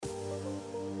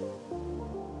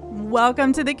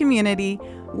Welcome to the community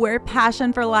where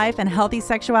passion for life and healthy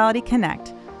sexuality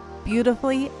connect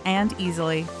beautifully and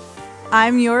easily.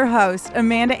 I'm your host,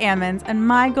 Amanda Ammons, and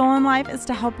my goal in life is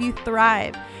to help you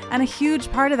thrive. And a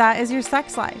huge part of that is your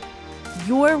sex life.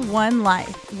 Your one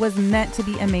life was meant to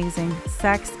be amazing,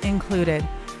 sex included.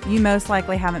 You most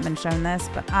likely haven't been shown this,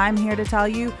 but I'm here to tell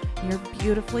you you're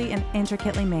beautifully and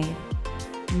intricately made.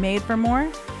 Made for more,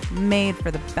 made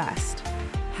for the best.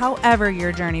 However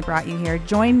your journey brought you here,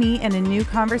 join me in a new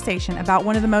conversation about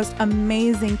one of the most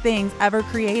amazing things ever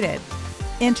created: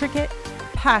 intricate,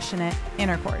 passionate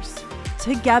intercourse.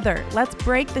 Together, let's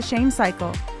break the shame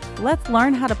cycle. Let's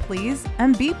learn how to please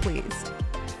and be pleased.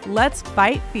 Let's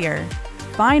fight fear,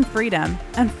 find freedom,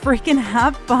 and freaking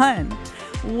have fun.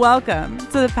 Welcome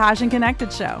to the Passion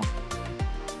Connected Show.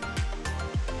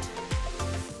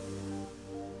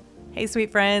 Hey,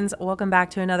 sweet friends. Welcome back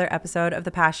to another episode of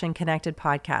the Passion Connected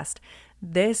podcast.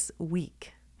 This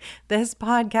week, this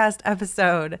podcast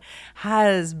episode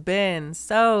has been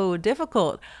so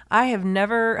difficult. I have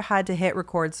never had to hit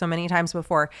record so many times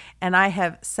before, and I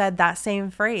have said that same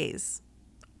phrase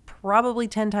probably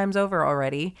 10 times over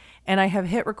already, and I have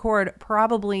hit record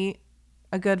probably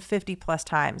a good 50 plus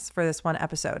times for this one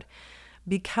episode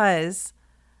because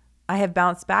I have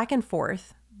bounced back and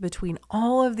forth between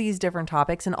all of these different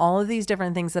topics and all of these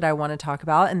different things that I want to talk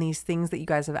about, and these things that you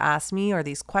guys have asked me, or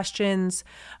these questions,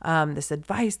 this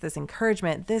advice, this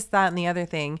encouragement, this, that, and the other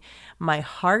thing. My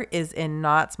heart is in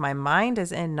knots. My mind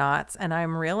is in knots. And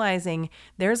I'm realizing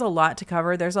there's a lot to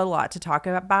cover. There's a lot to talk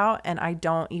about, and I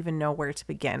don't even know where to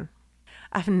begin.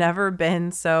 I've never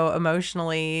been so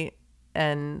emotionally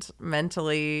and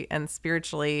mentally and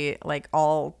spiritually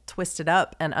all twisted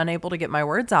up and unable to get my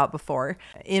words out before.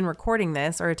 In recording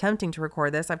this or attempting to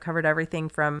record this, I've covered everything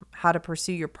from how to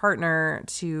pursue your partner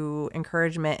to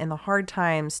encouragement in the hard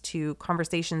times to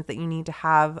conversations that you need to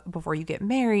have before you get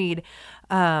married.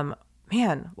 We've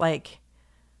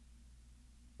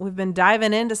been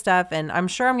diving into stuff, and I'm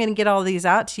sure I'm going to get all these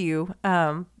out to you.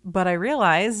 But I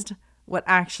realized what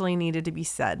actually needed to be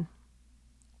said.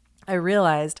 I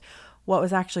realized what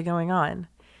was actually going on.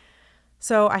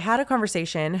 So I had a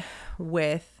conversation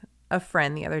with a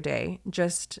friend the other day,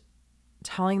 just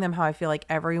telling them how I feel like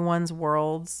everyone's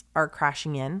worlds are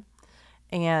crashing in,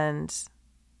 and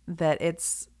that I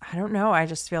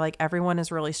just feel like everyone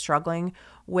is really struggling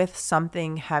with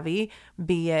something heavy,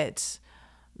 be it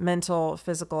mental,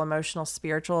 physical, emotional,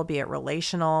 spiritual, be it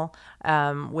relational,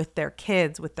 with their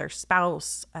kids, with their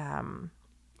spouse,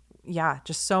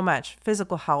 just so much.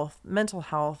 Physical health, mental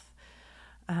health,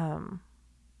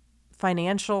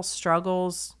 financial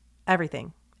struggles,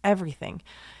 everything.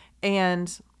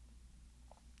 And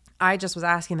I just was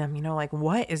asking them,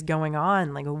 what is going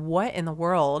on? What in the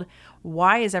world?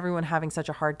 Why is everyone having such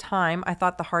a hard time? I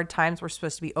thought the hard times were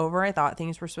supposed to be over. I thought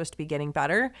things were supposed to be getting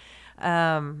better.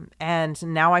 And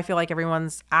now I feel like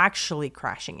everyone's actually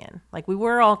crashing in. We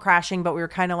were all crashing, but we were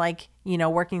kind of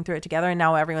working through it together. And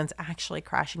now everyone's actually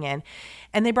crashing in.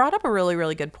 And they brought up a really,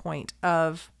 really good point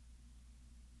of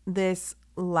this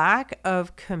lack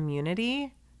of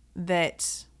community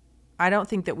that I don't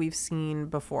think that we've seen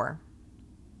before.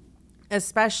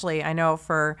 Especially, I know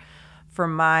for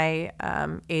my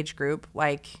age group,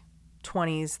 20s,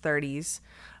 30s,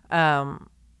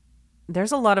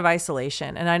 there's a lot of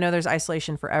isolation. And I know there's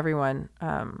isolation for everyone.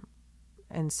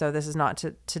 And so this is not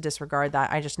to disregard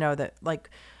that. I just know that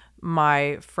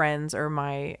my friends or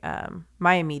my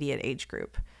immediate age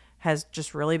group has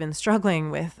just really been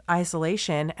struggling with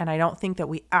isolation. And I don't think that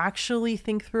we actually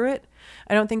think through it.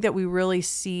 I don't think that we really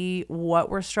see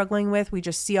what we're struggling with. We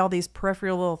just see all these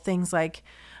peripheral little things this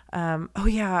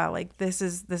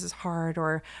is hard,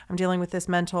 or I'm dealing with this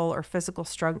mental or physical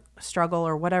struggle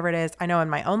or whatever it is. I know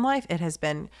in my own life, it has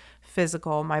been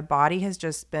physical. My body has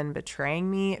just been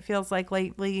betraying me. It feels like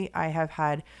lately I have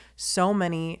had so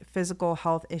many physical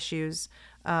health issues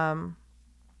that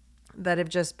have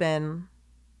just been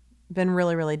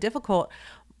really, really difficult.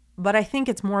 But I think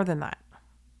it's more than that.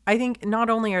 I think not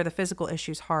only are the physical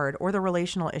issues hard or the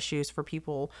relational issues for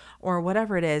people or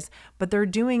whatever it is, but they're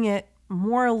doing it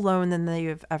more alone than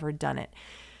they've ever done it.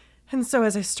 And so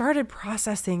as I started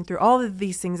processing through all of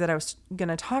these things that I was going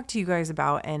to talk to you guys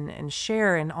about and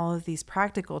share, and all of these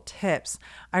practical tips,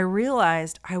 I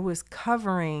realized I was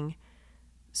covering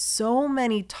so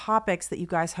many topics that you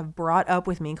guys have brought up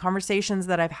with me, conversations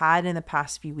that I've had in the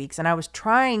past few weeks. And I was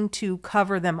trying to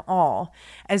cover them all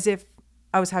as if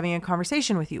I was having a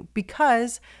conversation with you,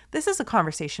 because this is a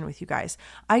conversation with you guys.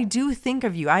 I do think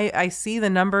of you. I see the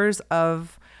numbers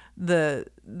of the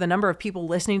number of people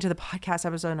listening to the podcast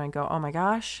episode, and I go, oh my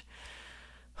gosh,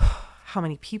 how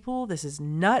many people? This is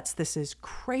nuts. This is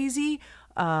crazy.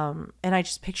 And I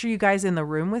just picture you guys in the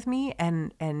room with me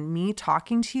and me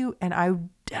talking to you. And I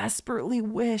desperately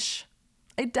wished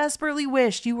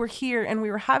you were here and we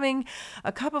were having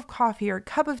a cup of coffee or a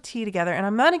cup of tea together. And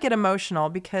I'm going to get emotional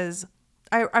because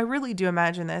I really do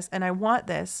imagine this and I want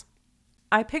this.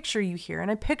 I picture you here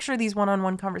and I picture these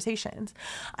one-on-one conversations.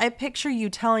 I picture you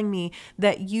telling me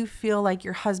that you feel like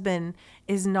your husband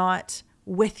is not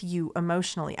with you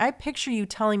emotionally. I picture you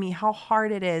telling me how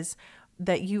hard it is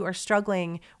that you are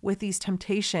struggling with these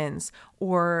temptations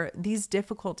or these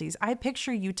difficulties. I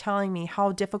picture you telling me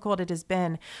how difficult it has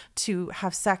been to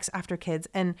have sex after kids,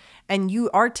 and you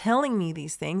are telling me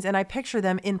these things and I picture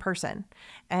them in person.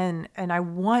 And I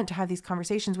want to have these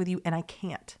conversations with you and I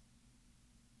can't.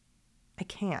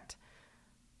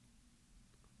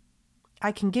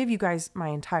 I can give you guys my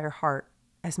entire heart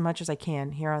as much as I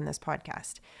can here on this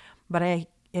podcast, but it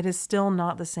is still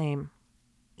not the same.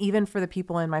 Even for the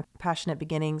people in my Passionate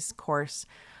Beginnings course,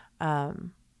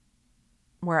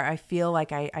 where I feel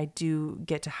like I do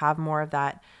get to have more of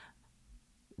that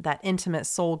intimate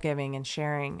soul giving and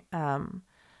sharing.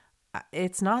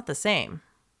 It's not the same.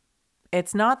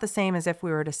 It's not the same as if we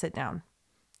were to sit down.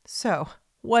 So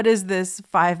what is this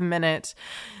 5-minute,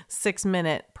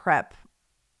 6-minute prep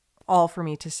all for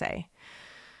me to say?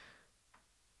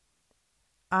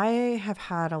 I have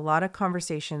had a lot of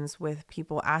conversations with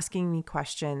people asking me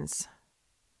questions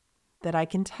that I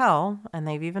can tell, and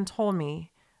they've even told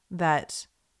me that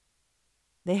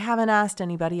they haven't asked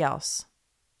anybody else.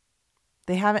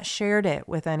 They haven't shared it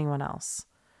with anyone else.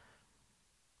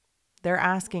 They're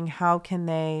asking how can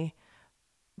they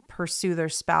pursue their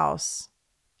spouse,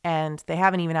 and they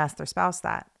haven't even asked their spouse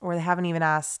that, or they haven't even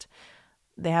asked,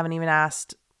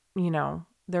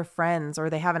 their friends, or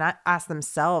they haven't asked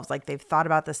themselves, like they've thought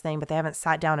about this thing, but they haven't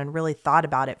sat down and really thought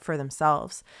about it for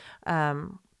themselves.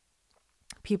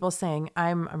 People saying,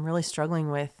 I'm really struggling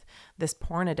with this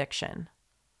porn addiction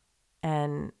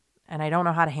and I don't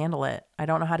know how to handle it. I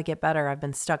don't know how to get better. I've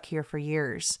been stuck here for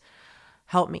years.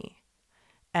 Help me.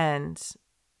 And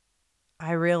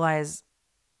I realize,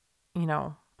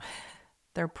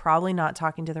 they're probably not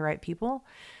talking to the right people.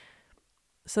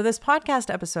 So this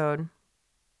podcast episode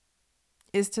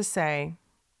is to say,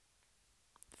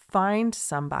 find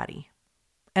somebody.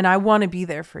 And I want to be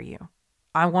there for you.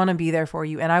 I want to be there for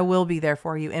you, and I will be there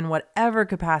for you in whatever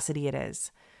capacity it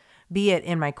is. Be it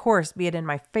in my course, be it in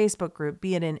my Facebook group,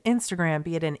 be it in Instagram,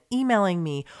 be it in emailing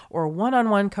me or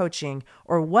one-on-one coaching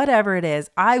or whatever it is,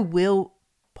 I will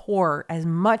pour as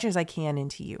much as I can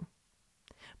into you.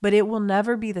 But it will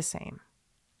never be the same.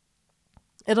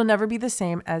 It'll never be the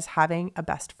same as having a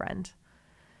best friend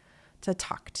to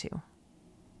talk to,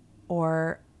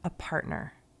 or a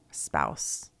partner, a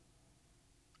spouse,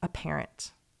 a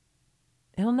parent.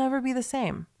 It'll never be the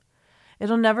same.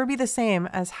 It'll never be the same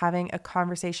as having a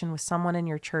conversation with someone in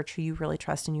your church who you really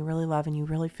trust and you really love and you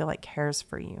really feel like cares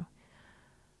for you.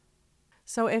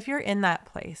 So if you're in that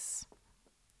place,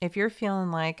 if you're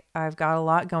feeling like I've got a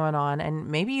lot going on and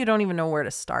maybe you don't even know where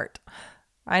to start,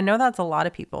 I know that's a lot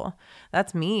of people.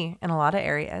 That's me in a lot of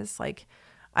areas. Like,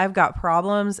 I've got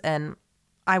problems and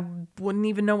I wouldn't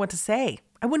even know what to say.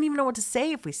 I wouldn't even know what to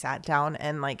say if we sat down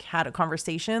and had a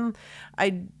conversation.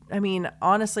 I mean,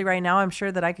 honestly, right now, I'm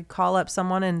sure that I could call up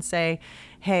someone and say,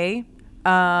 hey,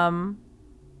 you're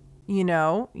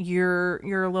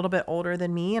a little bit older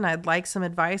than me and I'd like some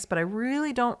advice, but I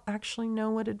really don't actually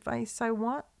know what advice I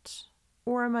want.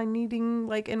 Or am I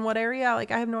needing, in what area? I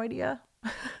have no idea.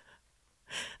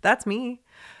 That's me.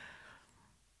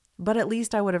 But at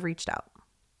least I would have reached out.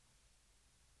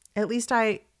 At least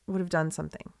I would have done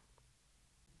something.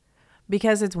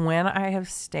 Because it's when I have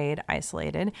stayed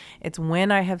isolated, it's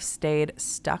when I have stayed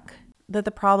stuck that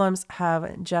the problems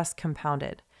have just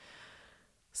compounded.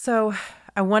 So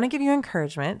I want to give you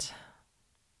encouragement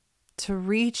to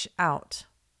reach out.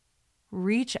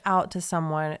 Reach out to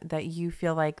someone that you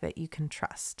feel like that you can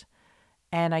trust.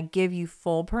 And I give you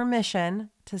full permission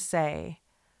to say,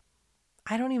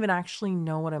 I don't even actually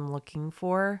know what I'm looking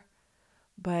for,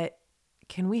 but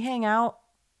can we hang out?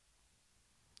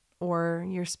 Or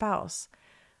your spouse.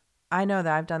 I know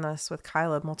that I've done this with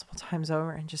Kyla multiple times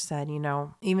over and just said,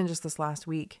 even just this last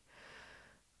week,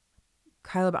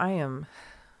 Kyla, I am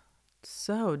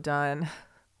so done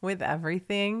with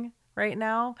everything right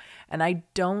now. And I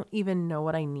don't even know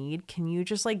what I need. Can you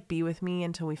just be with me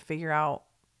until we figure out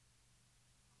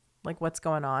what's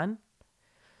going on?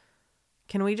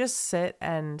 Can we just sit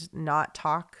and not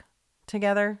talk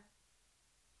together?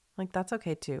 That's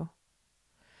okay too.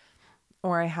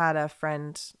 Or I have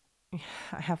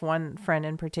one friend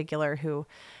in particular who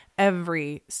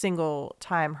every single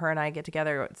time her and I get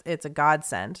together, it's a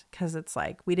godsend, because it's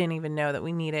like we didn't even know that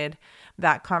we needed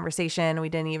that conversation. We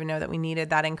didn't even know that we needed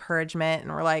that encouragement.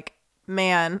 And we're like,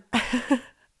 man,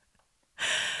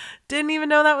 didn't even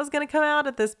know that was going to come out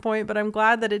at this point, but I'm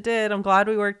glad that it did. I'm glad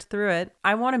we worked through it.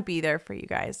 I want to be there for you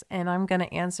guys, and I'm going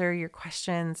to answer your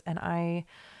questions, and I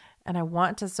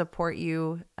want to support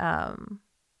you. And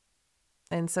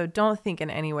so don't think in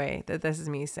any way that this is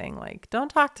me saying like, don't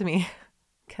talk to me,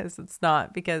 because it's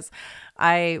not, because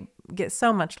I get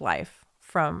so much life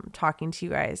from talking to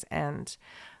you guys, and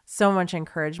so much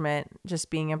encouragement, just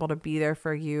being able to be there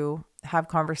for you, have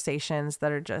conversations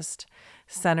that are just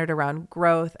centered around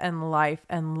growth and life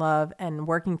and love and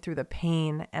working through the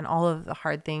pain and all of the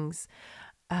hard things.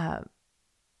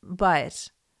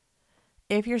 But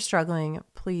if you're struggling,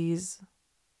 please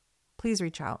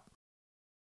reach out.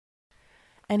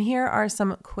 And here are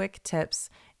some quick tips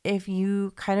if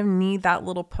you kind of need that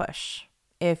little push.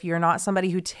 If you're not somebody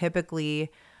who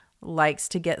typically likes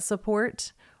to get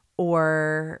support,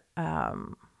 or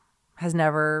has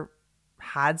never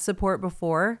had support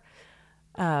before,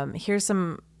 here's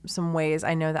some ways.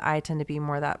 I know that I tend to be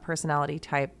more that personality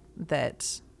type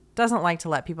that doesn't like to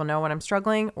let people know when I'm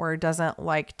struggling, or doesn't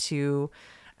like to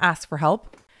ask for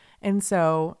help. And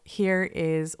so here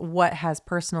is what has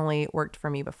personally worked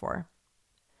for me before.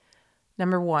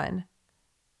 Number one,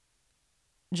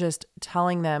 just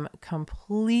telling them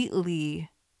completely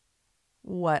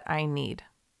what I need.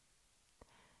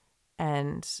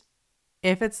 And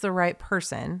if it's the right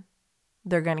person,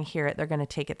 they're going to hear it, they're going to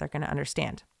take it, they're going to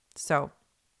understand. So,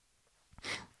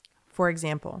 for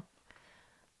example,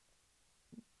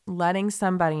 letting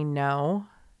somebody know,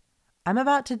 I'm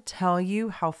about to tell you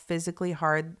how physically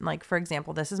hard, like, for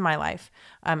example, this is my life,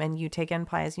 and you take and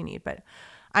apply as you need, but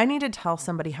I need to tell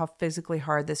somebody how physically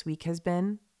hard this week has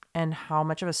been, and how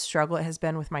much of a struggle it has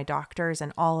been with my doctors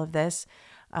and all of this,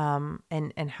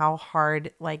 and how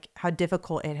hard, like how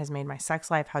difficult it has made my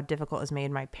sex life, how difficult it's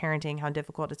made my parenting, how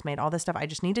difficult it's made all this stuff. I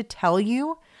just need to tell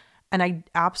you, and I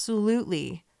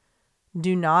absolutely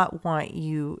do not want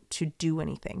you to do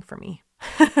anything for me.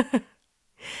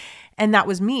 And that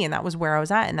was me, and that was where I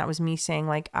was at, and that was me saying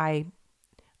like, I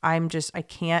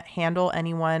can't handle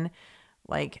anyone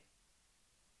like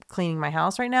cleaning my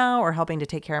house right now, or helping to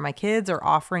take care of my kids, or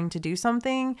offering to do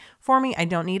something for me. I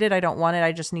don't need it. I don't want it.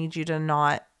 I just need you to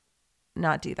not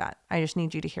do that. I just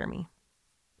need you to hear me.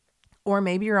 Or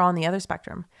maybe you're on the other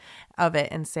spectrum of it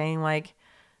and saying like,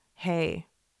 hey,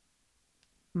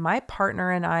 my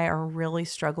partner and I are really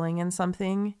struggling in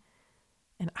something,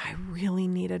 and I really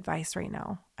need advice right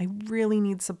now. I really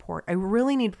need support. I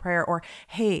really need prayer. Or,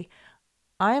 hey,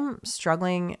 I'm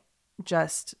struggling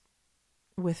just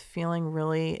with feeling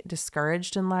really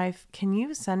discouraged in life. Can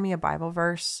you send me a Bible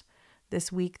verse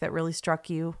this week that really struck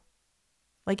you?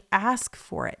 Like, ask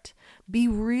for it. Be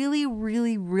really,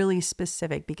 really, really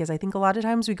specific, because I think a lot of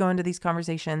times we go into these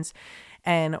conversations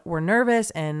and we're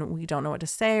nervous and we don't know what to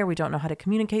say, or we don't know how to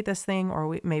communicate this thing,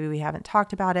 or maybe we haven't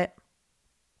talked about it.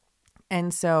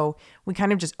 And so we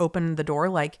kind of just open the door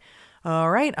like,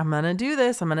 all right, I'm going to do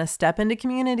this. I'm going to step into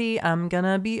community. I'm going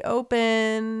to be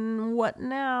open. What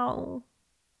now?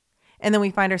 And then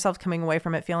we find ourselves coming away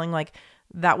from it feeling like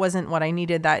that wasn't what I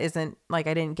needed. That isn't like,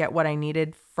 I didn't get what I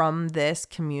needed from this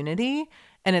community.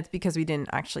 And it's because we didn't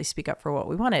actually speak up for what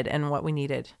we wanted and what we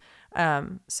needed.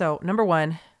 So number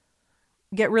one,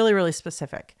 get really, really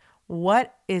specific.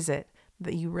 What is it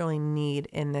that you really need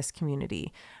in this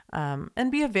community?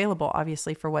 And be available,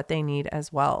 obviously, for what they need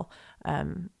as well.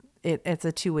 It's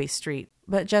a two-way street,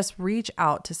 but just reach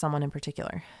out to someone in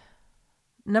particular.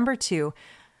 Number two,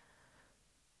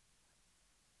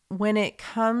 when it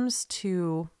comes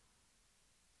to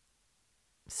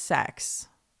sex,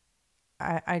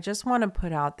 I just want to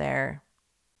put out there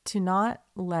to not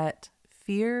let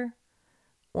fear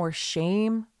or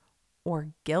shame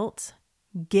or guilt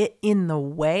get in the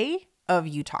way of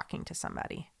you talking to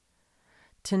somebody.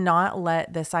 To not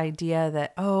let this idea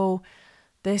that, oh,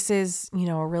 this is,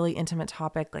 a really intimate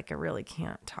topic, like I really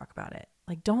can't talk about it.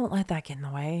 Like, don't let that get in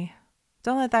the way.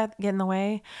 Don't let that get in the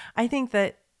way. I think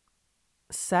that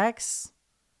sex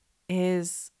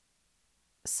is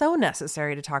so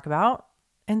necessary to talk about.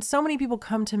 And so many people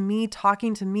come to me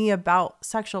talking to me about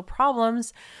sexual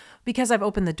problems because I've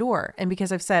opened the door and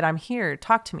because I've said, I'm here,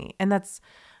 talk to me. And that's,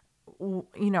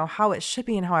 how it should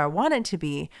be and how I want it to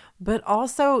be. But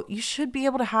also you should be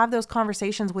able to have those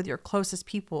conversations with your closest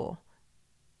people.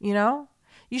 You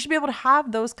should be able to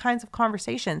have those kinds of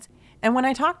conversations. And when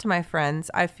I talk to my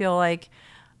friends, I feel like,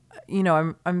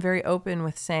 I'm very open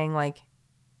with saying like,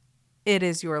 it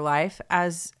is your life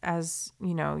as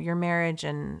you know, your marriage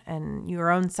and your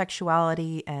own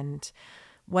sexuality and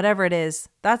whatever it is,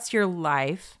 that's your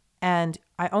life. And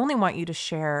I only want you to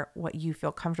share what you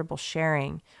feel comfortable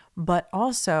sharing, but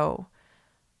also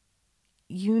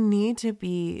you need to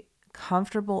be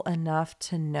comfortable enough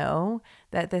to know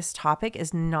that this topic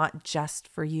is not just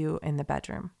for you in the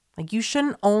bedroom. Like, you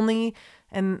shouldn't only,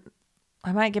 and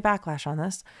I might get backlash on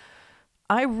this,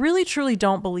 I really truly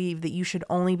don't believe that you should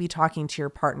only be talking to your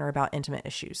partner about intimate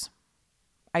issues.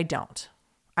 I don't.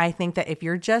 I think that if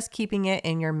you're just keeping it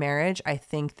in your marriage, I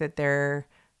think that there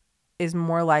is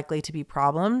more likely to be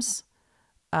problems.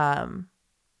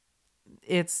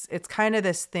 It's kind of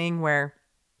this thing where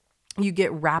you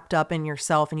get wrapped up in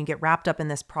yourself and you get wrapped up in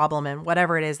this problem and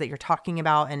whatever it is that you're talking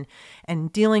about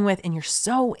and dealing with, and you're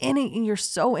so in it and you're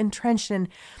so entrenched in,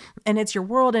 and it's your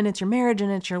world and it's your marriage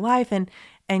and it's your life,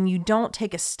 and you don't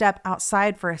take a step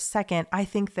outside for a second. I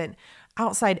think that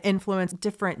outside influence,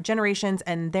 different generations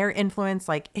and their influence,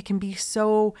 like, it can be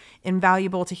so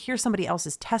invaluable to hear somebody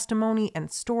else's testimony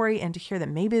and story and to hear that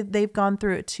maybe they've gone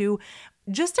through it too.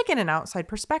 Just to get an outside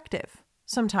perspective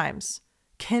sometimes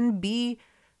can be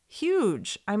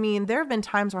huge. I mean, there have been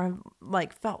times where I've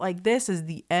like felt like this is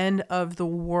the end of the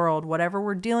world. Whatever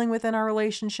we're dealing with in our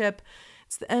relationship,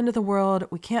 it's the end of the world.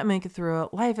 We can't make it through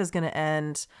it. Life is going to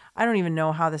end. I don't even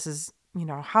know how this is, you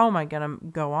know, how am I going to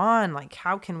go on? Like,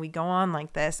 how can we go on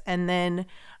like this? And then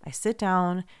I sit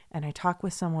down and I talk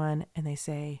with someone and they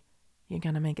say, you're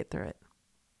going to make it through it.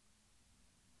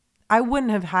 I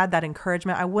wouldn't have had that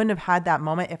encouragement. I wouldn't have had that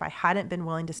moment if I hadn't been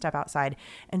willing to step outside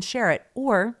and share it.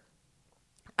 Or,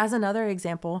 as another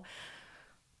example,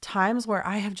 times where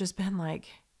I have just been like,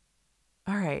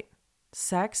 all right,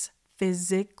 sex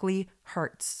physically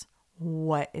hurts.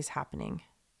 What is happening?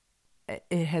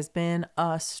 It has been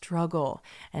a struggle.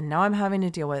 And now I'm having to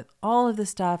deal with all of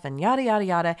this stuff and yada, yada,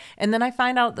 yada. And then I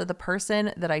find out that the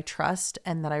person that I trust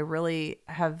and that I really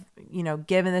have, you know,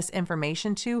 given this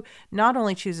information to, not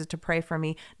only chooses to pray for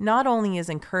me, not only is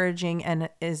encouraging and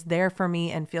is there for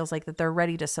me and feels like that they're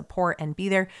ready to support and be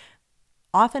there.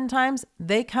 Oftentimes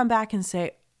they come back and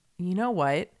say, you know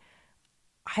what?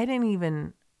 I didn't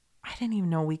even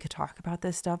know we could talk about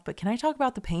this stuff, but can I talk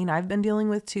about the pain I've been dealing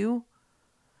with too?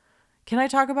 Can I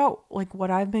talk about like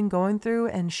what I've been going through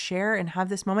and share and have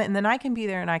this moment? And then I can be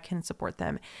there and I can support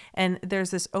them. And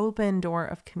there's this open door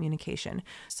of communication.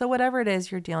 So whatever it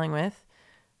is you're dealing with,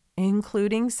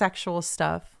 including sexual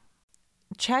stuff,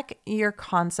 check your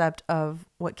concept of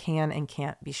what can and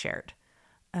can't be shared.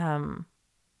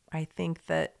 I think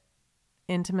that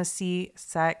intimacy,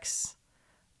 sex,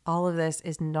 all of this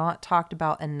is not talked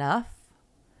about enough,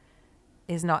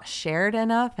 is not shared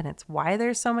enough. And it's why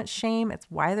there's so much shame. It's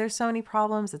why there's so many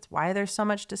problems. It's why there's so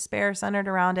much despair centered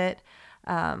around it.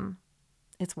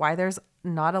 It's why there's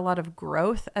not a lot of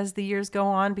growth as the years go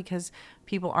on, because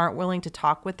people aren't willing to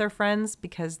talk with their friends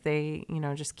because they, you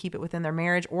know, just keep it within their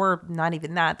marriage, or not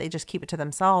even that. They just keep it to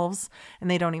themselves and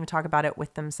they don't even talk about it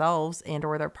with themselves and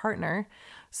or their partner.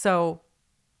 So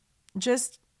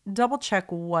just double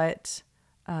check what,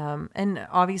 and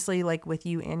obviously like with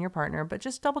you and your partner, but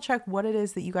just double check what it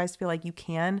is that you guys feel like you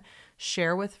can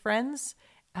share with friends,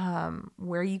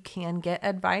 where you can get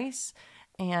advice,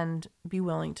 and be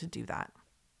willing to do that.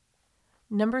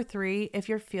 Number 3, if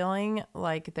you're feeling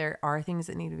like there are things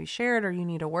that need to be shared or you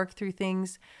need to work through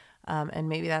things, and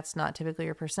maybe that's not typically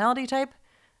your personality type,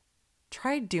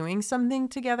 try doing something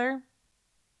together.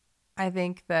 I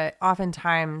think that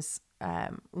oftentimes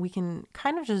we can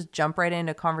kind of just jump right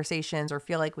into conversations or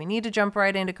feel like we need to jump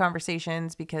right into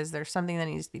conversations because there's something that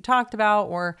needs to be talked about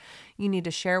or you need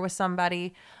to share with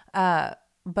somebody.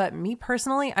 But me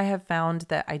personally, I have found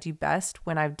that I do best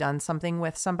when I've done something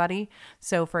with somebody.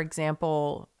 So for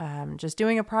example, just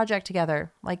doing a project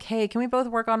together, like, hey, can we both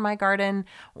work on my garden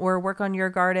or work on your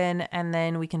garden and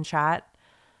then we can chat?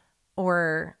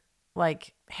 Or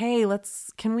like, hey,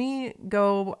 can we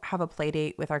go have a play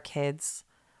date with our kids?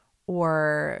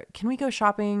 Or can we go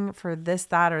shopping for this,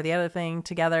 that, or the other thing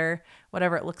together,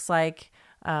 whatever it looks like,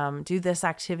 do this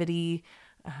activity,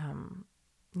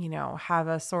 have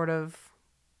a sort of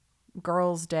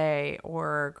girls' day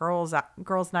or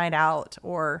girls' night out,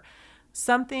 or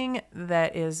something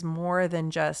that is more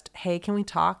than just, hey, can we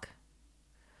talk?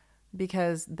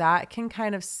 Because that can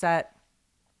kind of set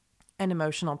an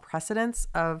emotional precedence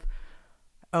of,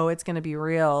 oh, it's going to be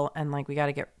real. And like, we got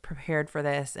to get prepared for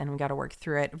this and we got to work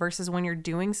through it, versus when you're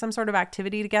doing some sort of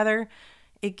activity together,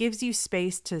 it gives you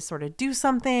space to sort of do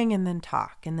something and then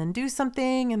talk and then do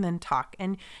something and then talk.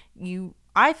 And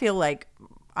I feel like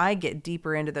I get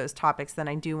deeper into those topics than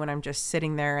I do when I'm just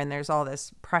sitting there and there's all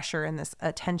this pressure and this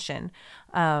attention.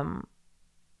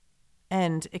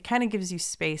 And it kind of gives you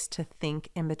space to think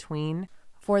in between.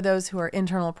 For those who are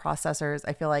internal processors,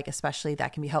 I feel like especially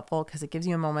that can be helpful because it gives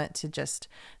you a moment to just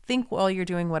think while you're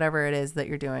doing whatever it is that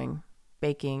you're doing,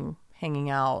 baking, hanging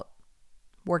out,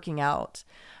 working out,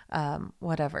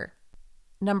 whatever.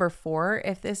 Number 4,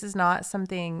 if this is not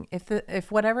something,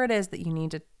 if whatever it is that you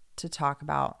need to talk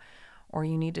about or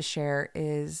you need to share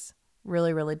is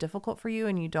really, really difficult for you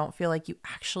and you don't feel like you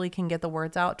actually can get the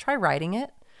words out, try writing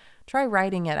it. Try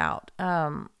writing it out.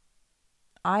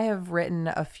 I have written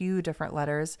a few different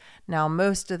letters. Now,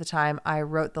 most of the time I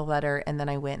wrote the letter and then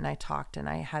I went and I talked and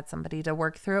I had somebody to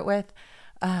work through it with.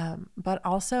 But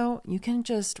also you can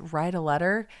just write a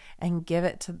letter and give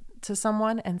it to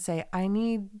someone and say, I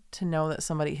need to know that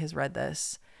somebody has read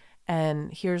this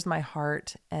and hears my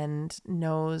heart and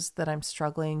knows that I'm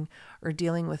struggling or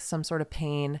dealing with some sort of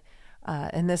pain.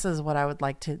 And this is what I would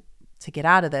like to get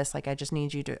out of this. Like, I just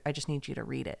need you to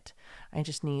read it. I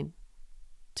just need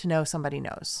to know somebody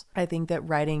knows. I think that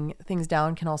writing things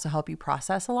down can also help you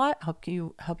process a lot, help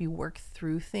you work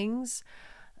through things,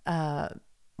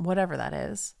 whatever that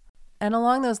is. And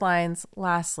along those lines,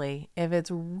 lastly, if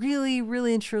it's really,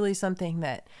 really and truly something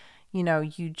that,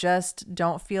 you just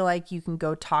don't feel like you can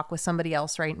go talk with somebody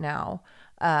else right now,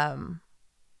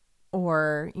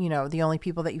 or, the only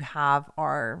people that you have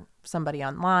are somebody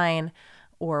online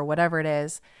or whatever it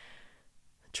is,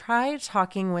 try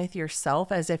talking with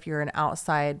yourself as if you're an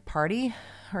outside party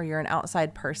or you're an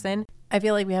outside person. I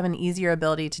feel like we have an easier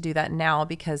ability to do that now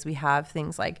because we have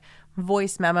things like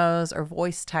voice memos or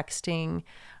voice texting,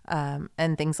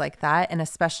 and things like that. And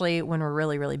especially when we're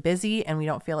really, really busy and we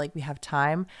don't feel like we have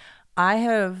time. I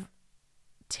have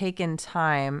taken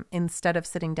time instead of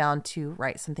sitting down to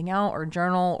write something out or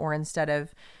journal, or instead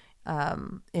of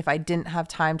if I didn't have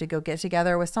time to go get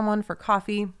together with someone for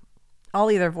coffee, I'll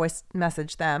either voice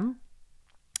message them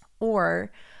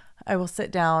or I will sit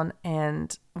down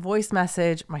and voice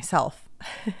message myself.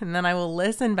 And then I will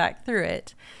listen back through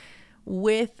it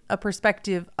with a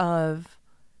perspective of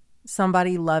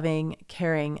somebody loving,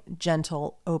 caring,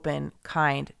 gentle, open,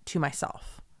 kind to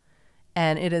myself.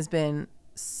 And it has been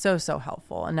so, so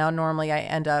helpful. And now normally I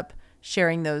end up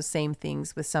sharing those same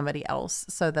things with somebody else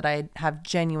so that I have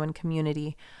genuine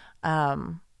community.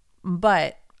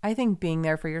 But I think being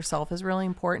there for yourself is really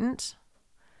important.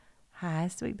 Hi,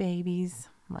 sweet babies.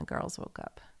 My girls woke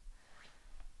up.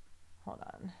 Hold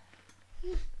on.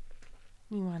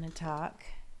 You want to talk?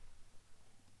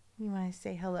 You want to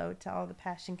say hello to all the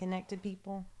passion connected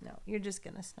people? No, you're just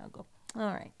going to snuggle. All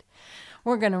right.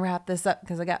 We're going to wrap this up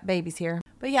because I got babies here.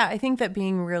 But yeah, I think that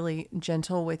being really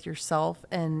gentle with yourself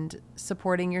and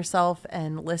supporting yourself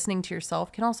and listening to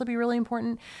yourself can also be really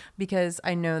important, because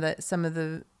I know that some of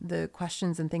the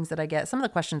questions and things that I get, some of the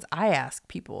questions I ask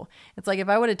people, it's like if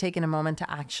I would have taken a moment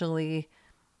to actually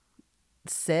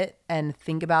sit and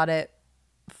think about it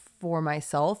for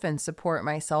myself and support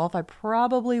myself, I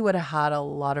probably would have had a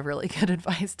lot of really good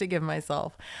advice to give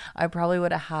myself. I probably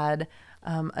would have had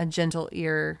a gentle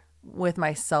ear with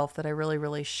myself that I really,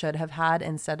 really should have had,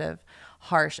 instead of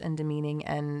harsh and demeaning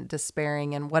and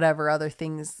despairing and whatever other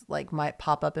things like might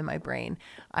pop up in my brain.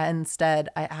 Instead,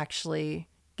 I actually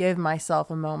give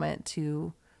myself a moment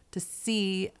to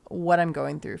see what I'm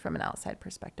going through from an outside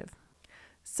perspective.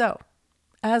 So,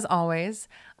 as always,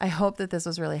 I hope that this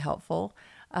was really helpful.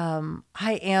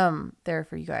 I am there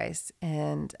for you guys,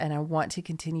 and I want to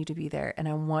continue to be there, and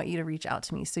I want you to reach out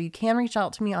to me. So you can reach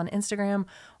out to me on Instagram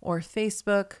or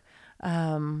Facebook,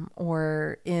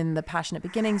 or in the Passionate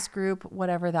Beginnings group,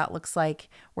 whatever that looks like,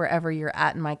 wherever you're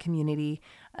at in my community.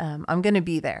 I'm going to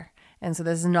be there. And so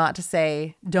this is not to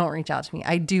say don't reach out to me.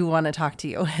 I do want to talk to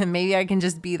you, and maybe I can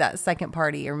just be that second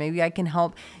party, or maybe I can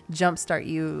help jumpstart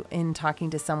you in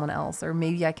talking to someone else, or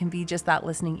maybe I can be just that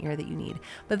listening ear that you need.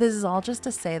 But this is all just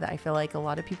to say that I feel like a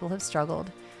lot of people have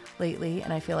struggled lately,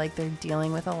 and I feel like they're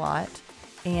dealing with a lot.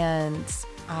 And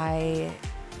I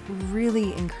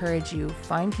really encourage you,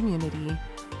 find community,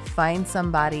 find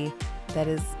somebody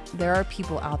there are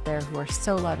people out there who are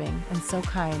so loving and so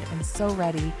kind and so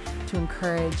ready to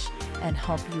encourage and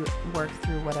help you work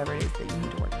through whatever it is that you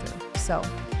need to work through. So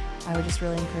I would just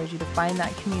really encourage you to find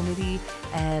that community.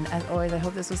 And as always, I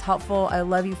hope this was helpful. I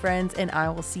love you, friends, and I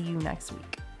will see you next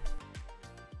week.